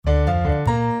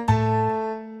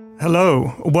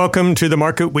Hello, welcome to the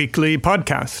Market Weekly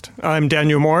podcast. I'm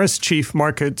Daniel Morris, Chief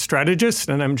Market Strategist,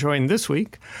 and I'm joined this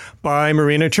week by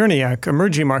Marina Cherniak,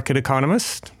 Emerging Market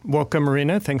Economist. Welcome,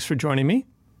 Marina. Thanks for joining me.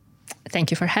 Thank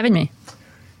you for having me.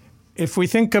 If we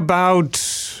think about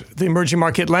the emerging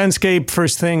market landscape,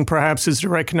 first thing perhaps is to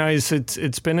recognize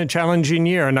it's been a challenging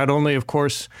year, not only, of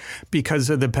course, because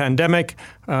of the pandemic,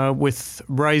 with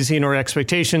rising or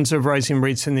expectations of rising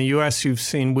rates in the U.S., you've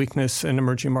seen weakness in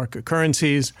emerging market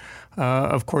currencies.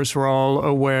 Of course, we're all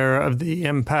aware of the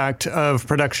impact of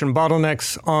production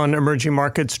bottlenecks on emerging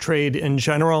markets trade in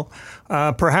general.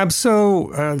 Perhaps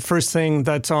so, first thing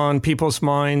that's on people's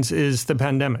minds is the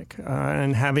pandemic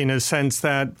and having a sense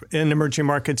that in emerging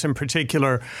markets in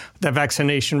particular, the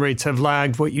vaccination rates have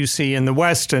lagged what you see in the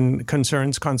West and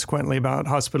concerns consequently about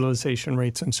hospitalization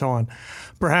rates and so on.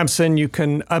 Perhaps then you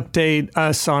can update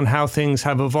us on how things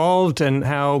have evolved and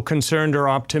how concerned or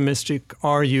optimistic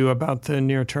are you about the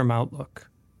near-term outlook?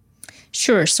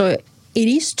 Sure. So it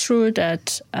is true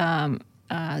that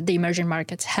the emerging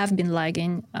markets have been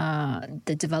lagging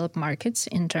the developed markets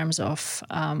in terms of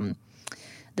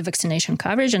the vaccination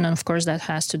coverage. And of course, that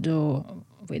has to do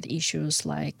with issues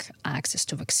like access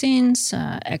to vaccines,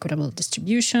 equitable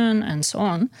distribution, and so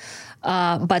on.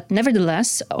 But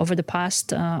nevertheless, over the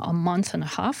past a month and a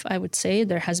half, I would say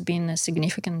there has been a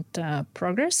significant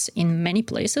progress in many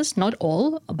places, not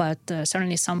all, but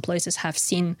certainly some places have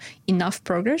seen enough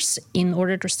progress in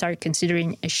order to start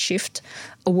considering a shift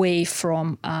away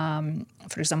from,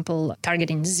 for example,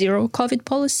 targeting zero COVID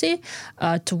policy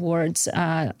towards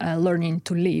learning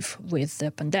to live with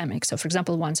the pandemic. So, for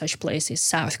example, one such place is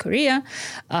South Korea,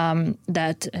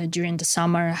 that during the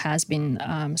summer has been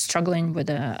struggling with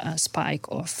a spike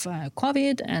of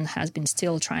COVID and has been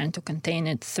still trying to contain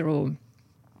it through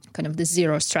kind of the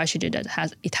zero strategy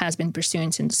that it has been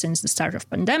pursuing since the start of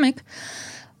pandemic.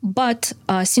 But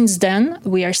since then,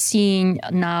 we are seeing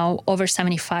now over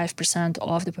 75%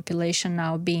 of the population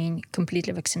now being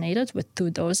completely vaccinated with 2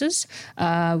 doses,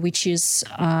 which is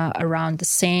around the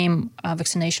same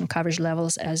vaccination coverage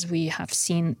levels as we have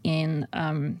seen in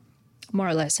more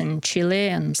or less in Chile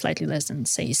and slightly less than,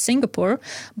 say, Singapore.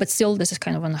 But still, this is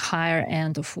kind of on the higher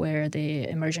end of where the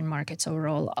emerging markets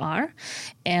overall are.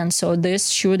 And so this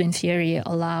should, in theory,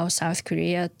 allow South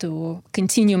Korea to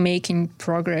continue making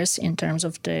progress in terms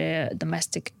of the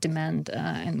domestic demand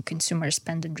and consumer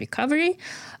spending recovery.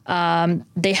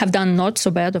 They have done not so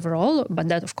bad overall, but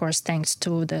that, of course, thanks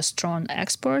to the strong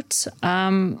exports.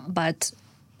 But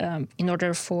in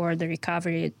order for the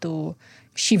recovery to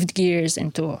shift gears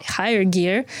into higher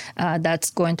gear, that's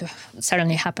going to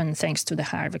certainly happen thanks to the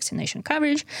higher vaccination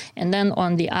coverage. And then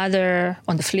on the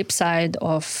flip side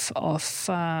of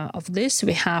this,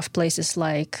 we have places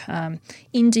like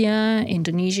India,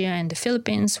 Indonesia, and the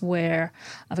Philippines, where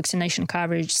vaccination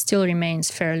coverage still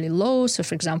remains fairly low. So,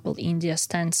 for example, India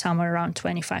stands somewhere around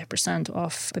 25%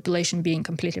 of population being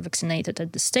completely vaccinated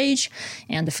at this stage,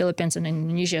 and the Philippines and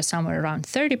Indonesia somewhere around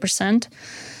 30%.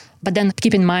 But then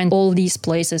keep in mind, all these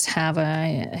places have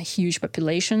a huge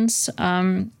populations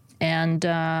and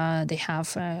they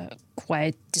have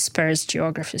quite dispersed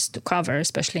geographies to cover,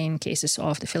 especially in cases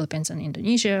of the Philippines and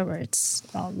Indonesia, where it's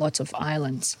lots of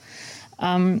islands.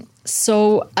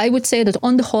 So I would say that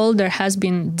on the whole, there has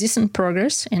been decent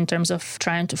progress in terms of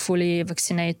trying to fully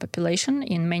vaccinate population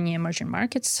in many emerging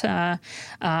markets.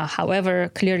 However,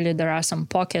 clearly there are some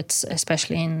pockets,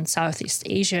 especially in Southeast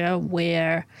Asia,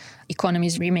 where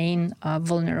economies remain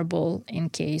vulnerable in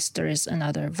case there is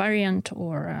another variant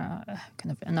or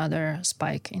kind of another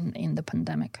spike in the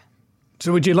pandemic.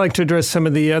 So would you like to address some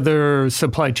of the other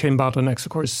supply chain bottlenecks?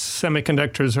 Of course,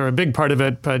 semiconductors are a big part of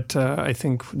it, but I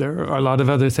think there are a lot of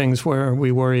other things where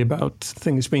we worry about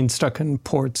things being stuck in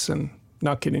ports and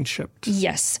not getting shipped.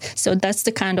 Yes. So that's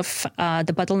the kind of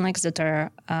the bottlenecks that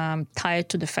are tied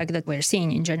to the fact that we're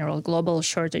seeing in general global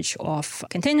shortage of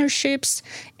container ships.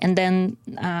 And then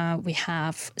we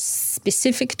have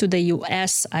specific to the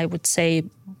US, I would say,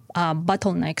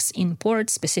 bottlenecks in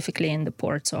ports, specifically in the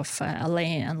ports of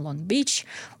LA and Long Beach,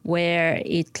 where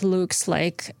it looks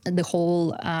like the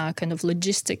whole kind of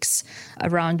logistics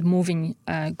around moving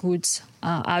goods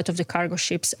out of the cargo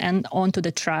ships and onto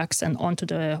the trucks and onto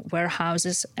the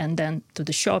warehouses and then to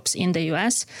the shops in the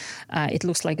US. It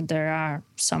looks like there are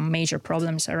some major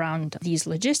problems around these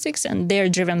logistics, and they're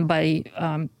driven by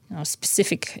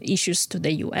specific issues to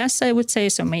the US, I would say.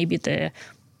 So maybe the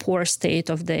poor state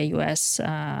of the U.S.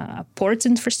 port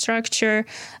infrastructure,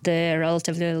 the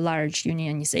relatively large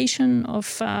unionization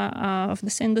of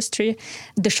this industry,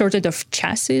 the shortage of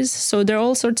chassis. So there are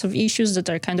all sorts of issues that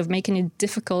are kind of making it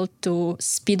difficult to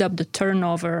speed up the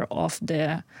turnover of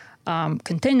the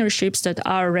container ships that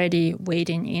are already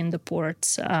waiting in the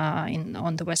ports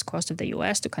on the west coast of the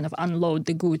U.S. to kind of unload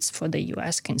the goods for the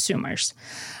U.S. consumers.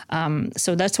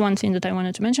 So that's one thing that I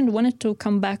wanted to mention. I wanted to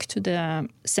come back to the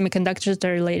semiconductors that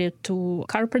are related to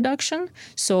car production.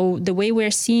 So the way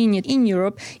we're seeing it in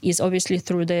Europe is obviously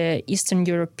through the Eastern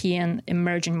European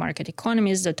emerging market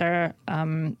economies that are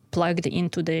plugged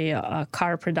into the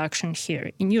car production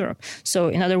here in Europe. So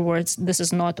in other words, this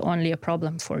is not only a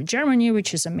problem for Germany,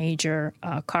 which is a major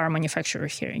car manufacturer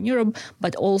here in Europe,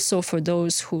 but also for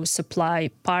those who supply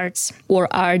parts or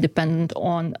are dependent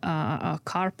on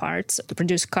car parts to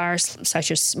produce cars,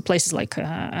 such as places like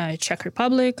Czech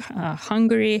Republic,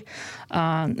 Hungary,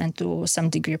 and to some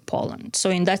degree Poland. So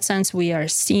in that sense, we are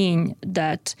seeing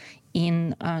that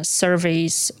in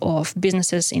surveys of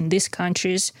businesses in these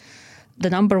countries, the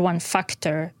number one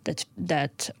factor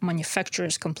that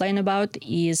manufacturers complain about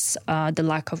is the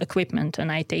lack of equipment,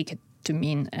 and I take it to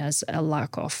mean as a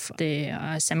lack of the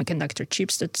semiconductor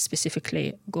chips that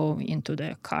specifically go into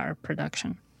the car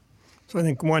production. So I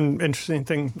think one interesting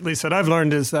thing, Lisa, that I've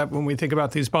learned is that when we think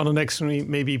about these bottlenecks, we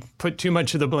maybe put too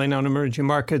much of the blame on emerging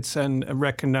markets and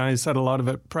recognize that a lot of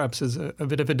it perhaps is a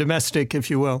bit of a domestic, if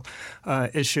you will,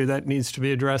 issue that needs to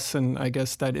be addressed. And I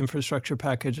guess that infrastructure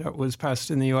package that was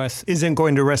passed in the U.S. isn't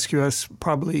going to rescue us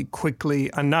probably quickly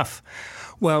enough.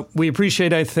 Well, we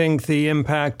appreciate, I think, the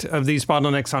impact of these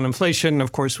bottlenecks on inflation,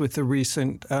 of course, with the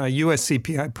recent U.S.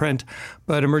 CPI print.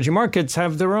 But emerging markets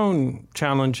have their own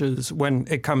challenges when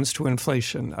it comes to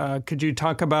inflation. Could you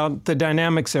talk about the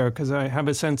dynamics there? Because I have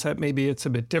a sense that maybe it's a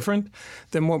bit different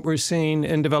than what we're seeing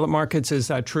in developed markets. Is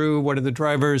that true? What are the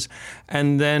drivers?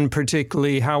 And then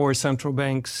particularly, how are central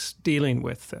banks dealing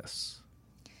with this?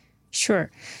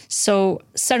 Sure. So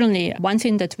certainly one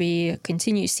thing that we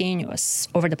continue seeing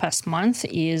over the past month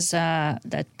is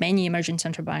that many emerging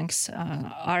central banks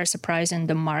are surprising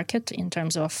the market in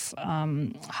terms of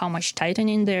how much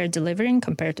tightening they're delivering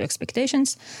compared to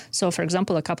expectations. So, for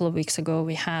example, a couple of weeks ago,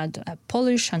 we had a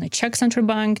Polish and a Czech central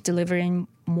bank delivering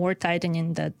more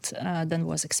tightening than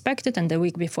was expected. And the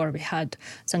week before, we had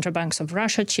central banks of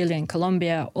Russia, Chile, and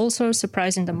Colombia also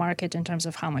surprising the market in terms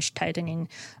of how much tightening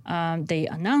they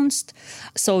announced.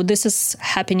 So this is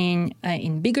happening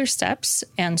in bigger steps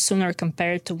and sooner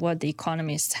compared to what the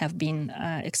economists have been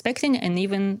expecting, and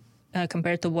even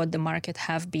compared to what the market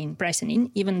have been pricing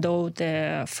in, even though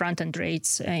the front-end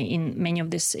rates in many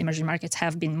of these emerging markets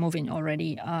have been moving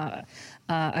already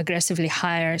aggressively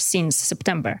higher since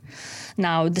September.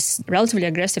 Now, this relatively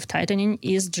aggressive tightening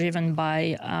is driven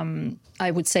by,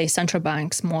 I would say, central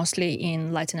banks mostly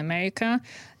in Latin America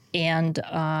and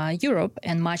Europe,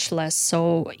 and much less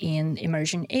so in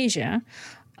emerging Asia.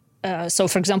 So,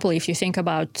 for example, if you think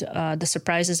about the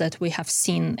surprises that we have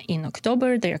seen in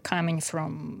October, they are coming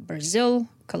from Brazil,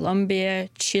 Colombia,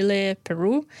 Chile,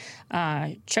 Peru,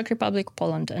 Czech Republic,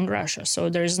 Poland, and Russia. So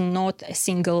there's not a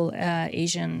single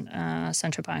Asian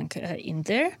central bank in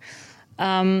there.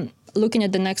 Looking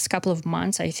at the next couple of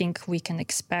months, I think we can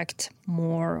expect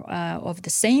more of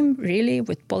the same, really,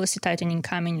 with policy tightening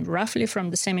coming roughly from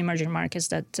the same emerging markets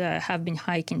that have been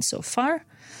hiking so far.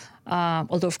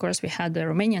 Although, of course, we had the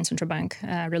Romanian central bank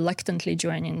reluctantly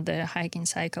joining the hiking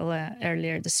cycle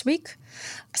earlier this week.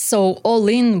 So all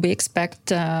in, we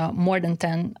expect more than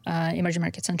 10 emerging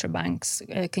market central banks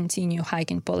continue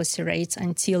hiking policy rates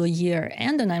until year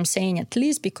end. And I'm saying at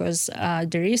least because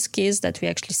the risk is that we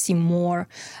actually see more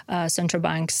central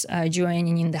banks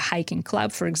joining in the hiking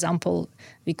club. For example,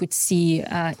 we could see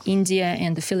India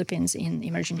and the Philippines in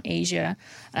emerging Asia,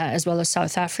 as well as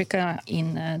South Africa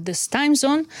in this time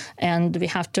zone. And we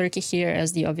have Turkey here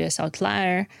as the obvious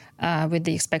outlier with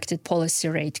the expected policy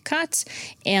rate cuts.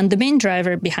 And the main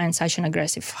driver behind such an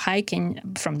aggressive hiking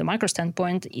from the macro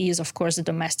standpoint is, of course, the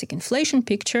domestic inflation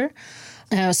picture.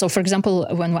 So, for example,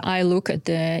 when I look at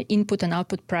the input and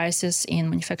output prices in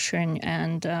manufacturing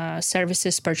and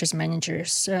services purchase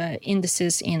managers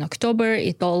indices in October,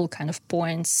 it all kind of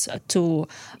points to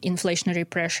inflationary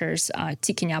pressures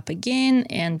ticking up again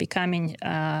and becoming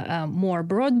more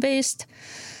broad-based.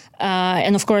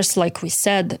 And of course, like we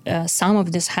said, some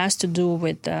of this has to do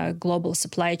with global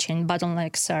supply chain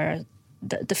bottlenecks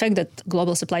the fact that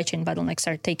global supply chain bottlenecks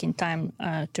are taking time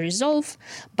to resolve.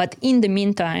 But in the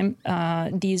meantime,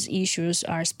 these issues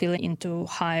are spilling into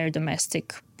higher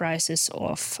domestic prices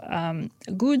of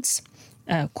goods,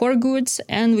 core goods.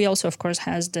 And we also, of course,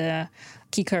 has the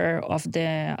kicker of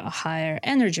the higher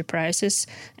energy prices.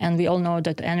 And we all know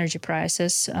that energy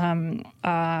prices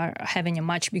are having a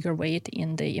much bigger weight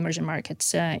in the emerging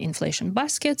markets inflation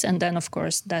baskets. And then, of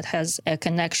course, that has a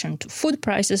connection to food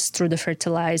prices through the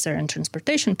fertilizer and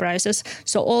transportation prices.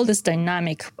 So all this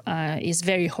dynamic is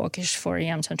very hawkish for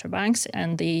EM central banks,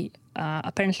 and they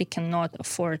apparently cannot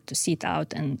afford to sit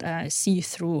out and see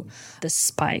through the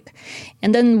spike.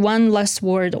 And then one last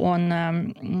word on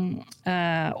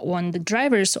the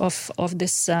drivers of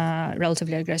this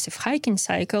relatively aggressive hiking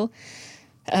cycle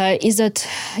is that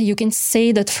you can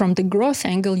say that from the growth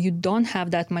angle, you don't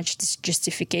have that much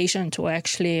justification to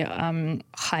actually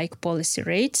hike policy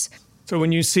rates. So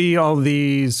when you see all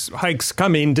these hikes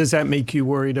coming, does that make you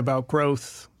worried about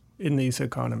growth in these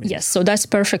economies? Yes, so that's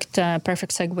perfect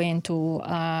segue into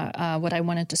what I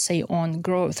wanted to say on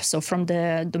growth. So from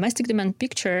the domestic demand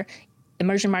picture,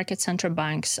 emerging market central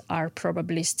banks are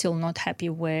probably still not happy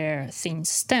where things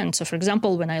stand. So, for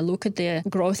example, when I look at the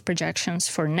growth projections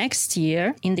for next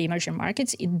year in the emerging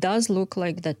markets, it does look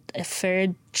like that a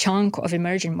fair chunk of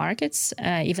emerging markets,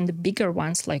 even the bigger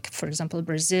ones, like, for example,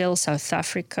 Brazil, South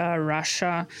Africa,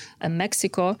 Russia, and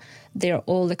Mexico, they're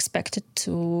all expected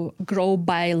to grow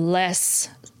by less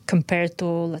compared to,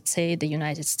 let's say, the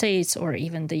United States or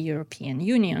even the European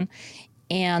Union.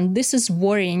 And this is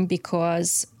worrying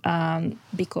because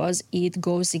it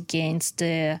goes against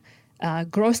the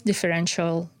growth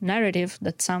differential narrative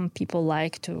that some people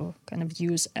like to kind of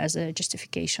use as a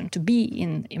justification to be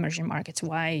in emerging markets,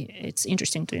 why it's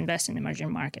interesting to invest in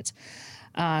emerging markets.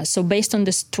 So based on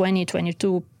this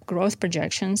 2022 growth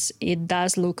projections, it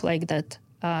does look like that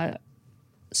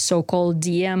so-called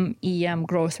DM-EM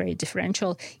growth rate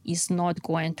differential is not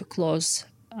going to close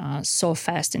so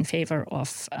fast in favor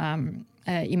of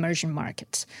emerging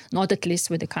markets, not at least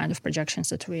with the kind of projections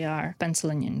that we are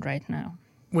penciling in right now.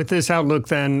 With this outlook,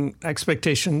 then,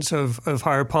 expectations of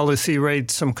higher policy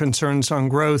rates, some concerns on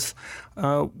growth,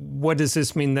 what does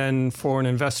this mean then for an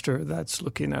investor that's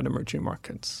looking at emerging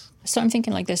markets? So I'm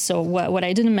thinking like this. So what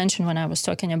I didn't mention when I was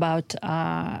talking about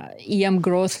EM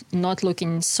growth not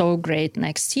looking so great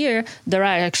next year, there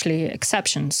are actually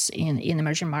exceptions in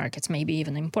emerging markets, maybe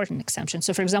even important exceptions.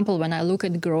 So, for example, when I look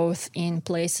at growth in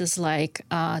places like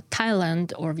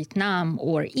Thailand or Vietnam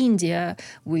or India,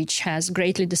 which has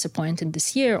greatly disappointed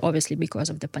this year, obviously because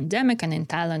of the pandemic, and in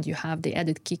Thailand you have the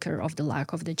added kicker of the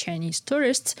lack of the Chinese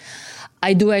tourists,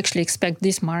 I do actually expect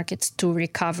these markets to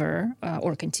recover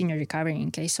or continue recovering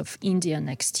in case of India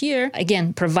next year.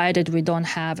 Again, provided we don't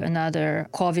have another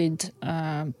COVID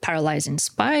paralyzing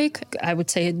spike. I would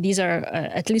say these are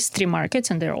at least three markets,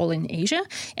 and they're all in Asia.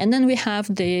 And then we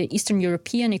have the Eastern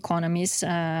European economies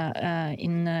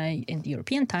in the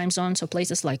European time zone, so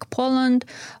places like Poland,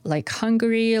 like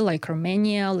Hungary, like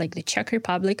Romania, like the Czech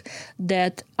Republic,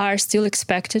 that are still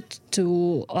expected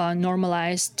to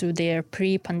normalize to their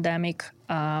pre-pandemic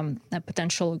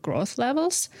potential growth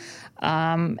levels.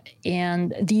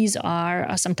 And these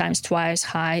are sometimes twice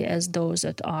high as those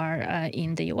that are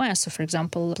in the US. So, for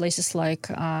example, places like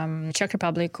Czech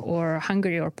Republic or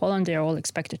Hungary or Poland, they're all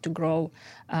expected to grow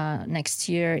next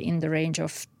year in the range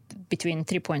of between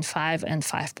 3.5 and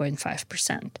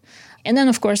 5.5%. And then,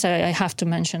 of course, I have to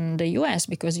mention the US,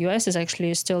 because US is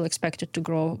actually still expected to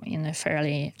grow in a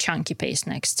fairly chunky pace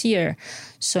next year.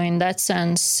 So in that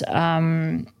sense,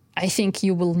 I think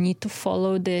you will need to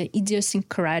follow the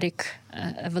idiosyncratic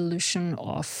evolution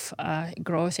of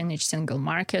growth in each single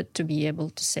market to be able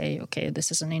to say, okay,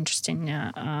 this is an interesting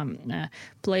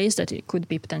place that it could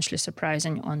be potentially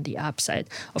surprising on the upside.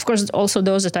 Of course, also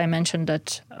those that I mentioned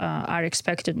that are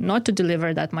expected not to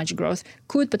deliver that much growth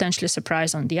could potentially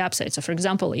surprise on the upside. So, for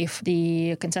example, if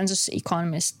the consensus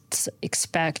economists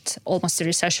expect almost a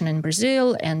recession in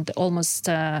Brazil and almost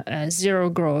zero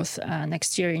growth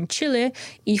next year in Chile,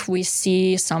 if we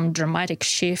see some dramatic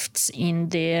shifts in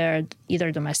their either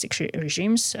domestic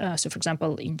regimes. So, for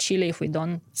example, in Chile, if we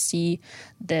don't see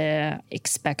the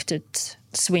expected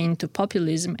swing to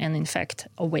populism and, in fact,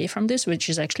 away from this, which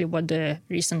is actually what the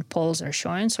recent polls are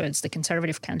showing. So it's the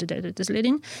conservative candidate that is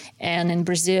leading. And in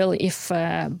Brazil, if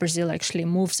Brazil actually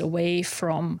moves away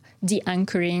from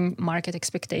de-anchoring market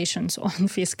expectations on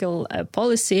fiscal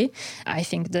policy, I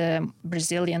think the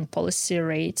Brazilian policy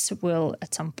rates will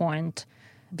at some point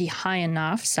be high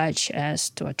enough such as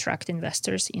to attract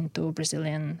investors into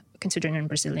considering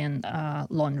Brazilian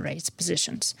loan rates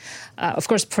positions. Of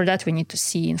course, for that, we need to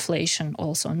see inflation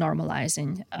also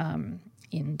normalizing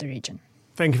in the region.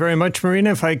 Thank you very much,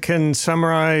 Marina. If I can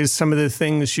summarize some of the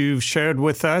things you've shared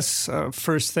with us.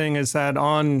 First thing is that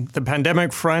on the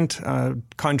pandemic front,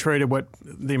 contrary to what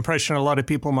the impression a lot of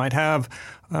people might have,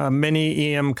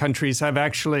 Many EM countries have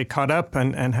actually caught up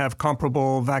and have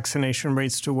comparable vaccination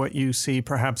rates to what you see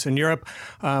perhaps in Europe,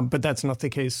 but that's not the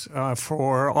case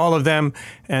for all of them.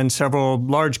 And several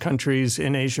large countries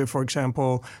in Asia, for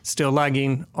example, still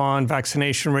lagging on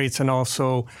vaccination rates and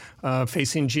also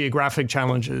facing geographic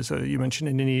challenges. You mentioned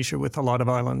Indonesia with a lot of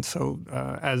islands. So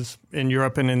as in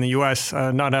Europe and in the US,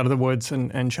 not out of the woods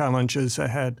and challenges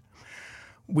ahead.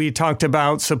 We talked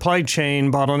about supply chain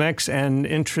bottlenecks, and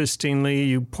interestingly,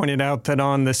 you pointed out that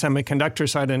on the semiconductor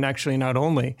side, and actually not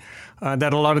only,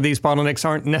 that a lot of these bottlenecks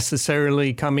aren't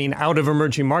necessarily coming out of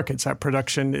emerging markets. That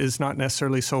production is not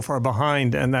necessarily so far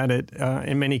behind, and that it,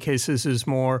 in many cases, is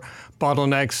more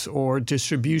bottlenecks or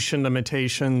distribution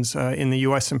limitations in the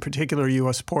U.S., in particular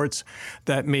U.S. ports,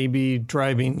 that may be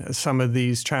driving some of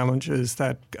these challenges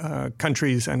that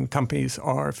countries and companies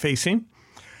are facing.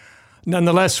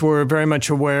 Nonetheless, we're very much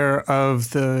aware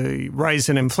of the rise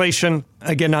in inflation,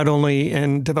 again, not only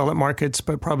in developed markets,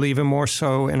 but probably even more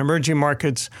so in emerging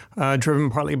markets, driven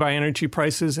partly by energy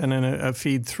prices and then a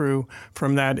feed through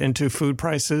from that into food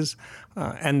prices,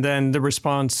 and then the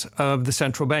response of the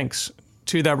central banks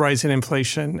to that rise in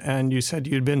inflation. And you said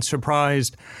you'd been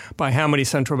surprised by how many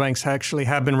central banks actually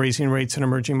have been raising rates in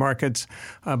emerging markets.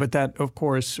 But that, of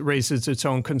course, raises its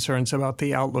own concerns about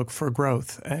the outlook for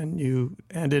growth. And you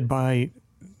ended by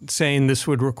saying this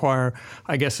would require,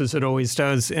 I guess, as it always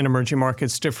does in emerging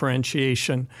markets,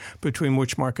 differentiation between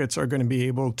which markets are going to be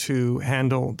able to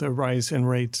handle the rise in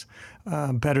rates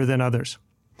better than others.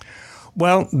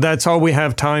 Well, that's all we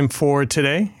have time for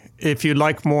today. If you'd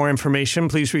like more information,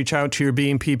 please reach out to your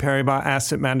BNP Paribas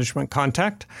Asset Management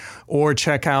contact or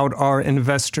check out our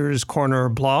Investors Corner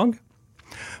blog.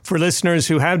 For listeners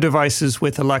who have devices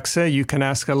with Alexa, you can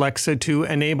ask Alexa to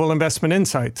enable Investment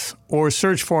Insights or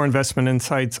search for Investment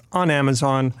Insights on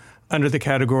Amazon under the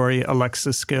category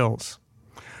Alexa Skills.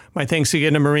 My thanks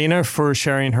again to Marina for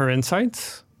sharing her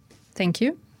insights. Thank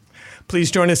you.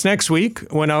 Please join us next week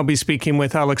when I'll be speaking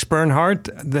with Alex Bernhardt,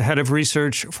 the head of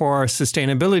research for our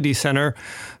Sustainability Center,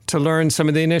 to learn some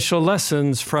of the initial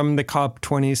lessons from the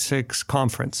COP26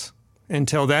 conference.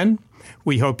 Until then,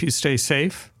 we hope you stay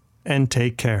safe and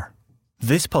take care.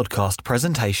 This podcast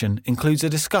presentation includes a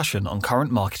discussion on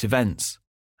current market events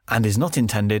and is not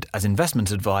intended as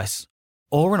investment advice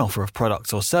or an offer of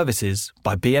products or services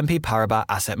by BNP Paribas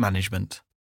Asset Management.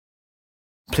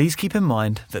 Please keep in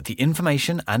mind that the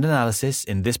information and analysis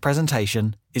in this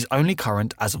presentation is only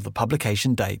current as of the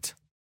publication date.